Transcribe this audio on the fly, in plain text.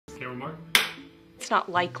Camera mark. It's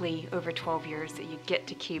not likely over 12 years that you get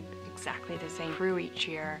to keep exactly the same crew each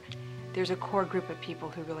year. There's a core group of people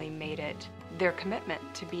who really made it their commitment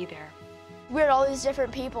to be there. We had all these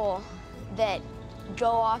different people that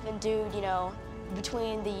go off and do, you know,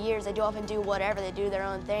 between the years, they go off and do whatever, they do their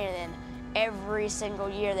own thing, and then every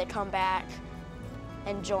single year they come back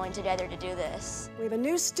and join together to do this. We have a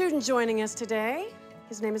new student joining us today.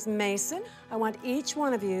 His name is Mason. I want each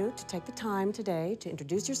one of you to take the time today to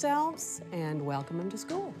introduce yourselves and welcome him to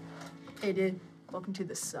school. Hey, dude. Welcome to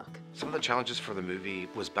the suck. Some of the challenges for the movie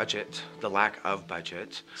was budget, the lack of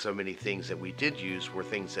budget. So many things that we did use were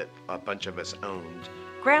things that a bunch of us owned.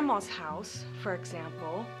 Grandma's house, for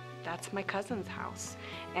example, that's my cousin's house.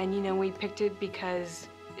 And you know, we picked it because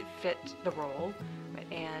it fit the role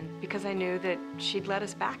and because I knew that she'd let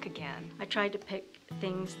us back again. I tried to pick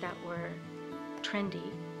things that were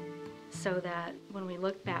trendy so that when we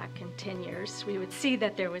look back in 10 years, we would see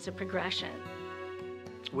that there was a progression.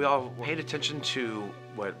 We all paid attention to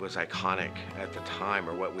what was iconic at the time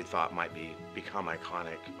or what we thought might become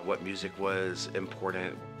iconic, what music was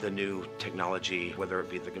important, the new technology, whether it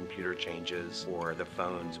be the computer changes or the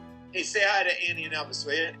phones. Hey, say hi to Annie and Elvis,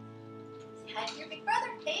 will you? Say hi to your big brother.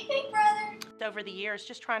 Hey, big brother. Over the years,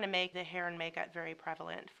 just trying to make the hair and makeup very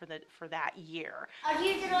prevalent for that year. Are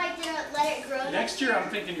you gonna let it grow? Next year, I'm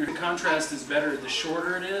thinking your contrast is better. The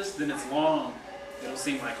shorter it is, then it's long. It'll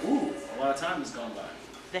seem like, ooh, a lot of time has gone by.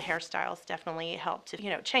 The hairstyles definitely helped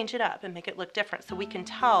to, change it up and make it look different so we can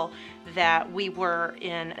tell that we were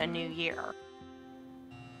in a new year.